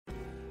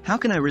How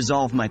can I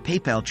resolve my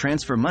PayPal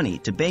transfer money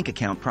to bank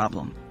account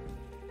problem?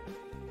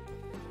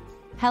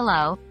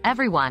 Hello,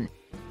 everyone.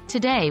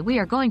 Today we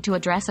are going to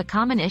address a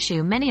common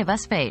issue many of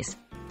us face: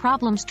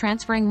 problems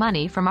transferring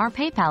money from our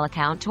PayPal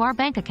account to our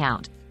bank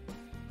account.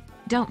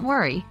 Don't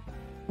worry,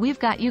 we've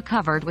got you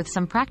covered with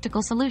some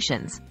practical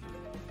solutions.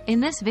 In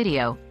this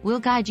video, we'll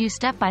guide you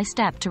step by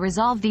step to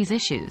resolve these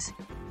issues.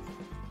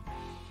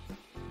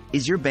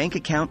 Is your bank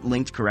account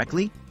linked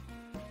correctly?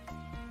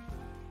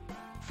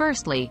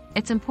 Firstly,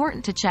 it's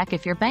important to check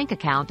if your bank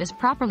account is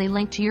properly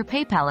linked to your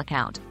PayPal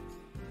account.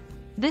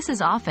 This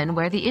is often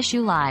where the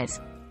issue lies.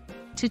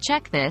 To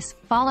check this,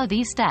 follow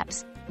these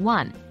steps.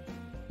 1.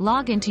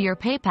 Log into your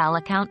PayPal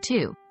account.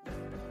 2.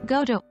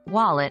 Go to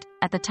Wallet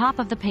at the top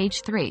of the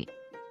page. 3.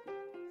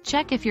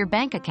 Check if your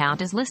bank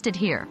account is listed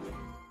here.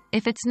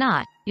 If it's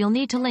not, you'll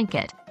need to link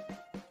it.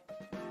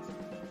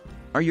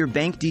 Are your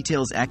bank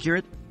details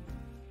accurate?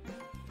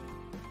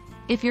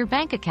 If your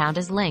bank account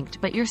is linked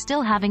but you're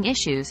still having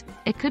issues,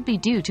 it could be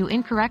due to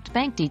incorrect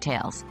bank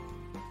details.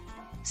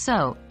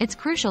 So, it's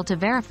crucial to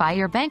verify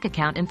your bank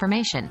account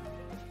information.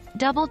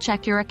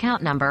 Double-check your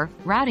account number,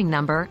 routing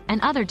number,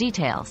 and other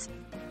details.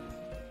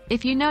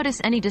 If you notice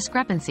any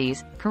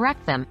discrepancies,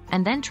 correct them,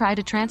 and then try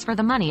to transfer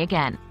the money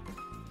again.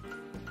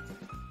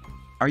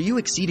 Are you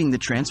exceeding the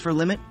transfer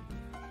limit?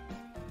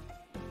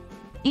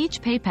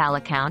 Each PayPal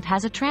account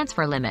has a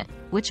transfer limit,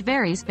 which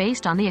varies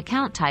based on the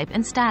account type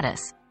and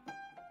status.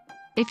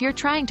 If you're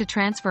trying to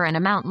transfer an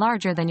amount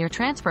larger than your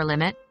transfer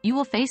limit, you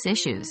will face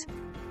issues.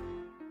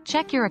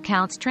 Check your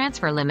account's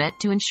transfer limit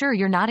to ensure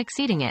you're not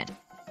exceeding it.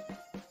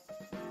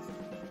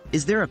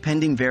 Is there a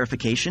pending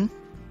verification?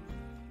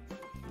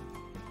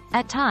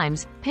 At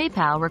times,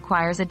 PayPal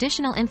requires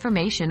additional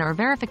information or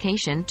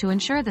verification to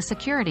ensure the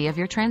security of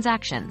your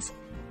transactions.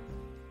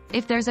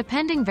 If there's a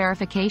pending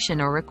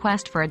verification or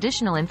request for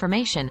additional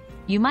information,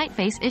 you might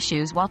face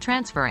issues while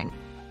transferring.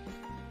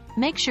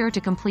 Make sure to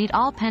complete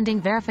all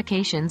pending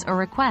verifications or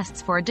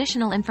requests for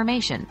additional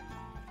information.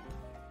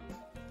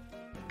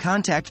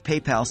 Contact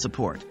PayPal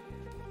support.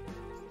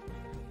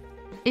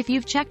 If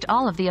you've checked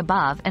all of the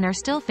above and are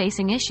still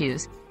facing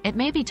issues, it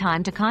may be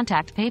time to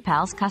contact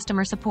PayPal's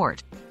customer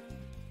support.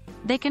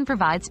 They can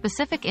provide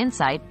specific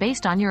insight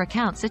based on your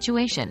account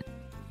situation.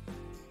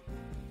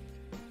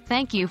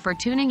 Thank you for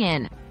tuning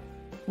in.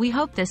 We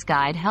hope this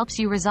guide helps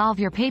you resolve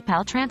your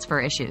PayPal transfer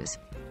issues.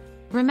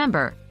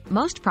 Remember,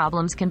 most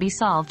problems can be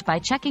solved by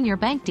checking your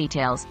bank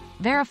details,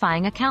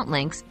 verifying account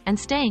links, and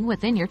staying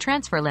within your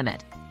transfer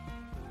limit.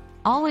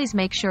 Always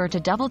make sure to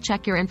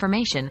double-check your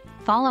information,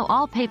 follow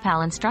all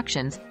PayPal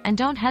instructions, and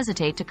don't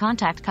hesitate to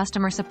contact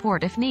customer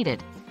support if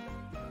needed.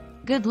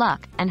 Good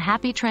luck, and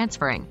happy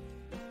transferring!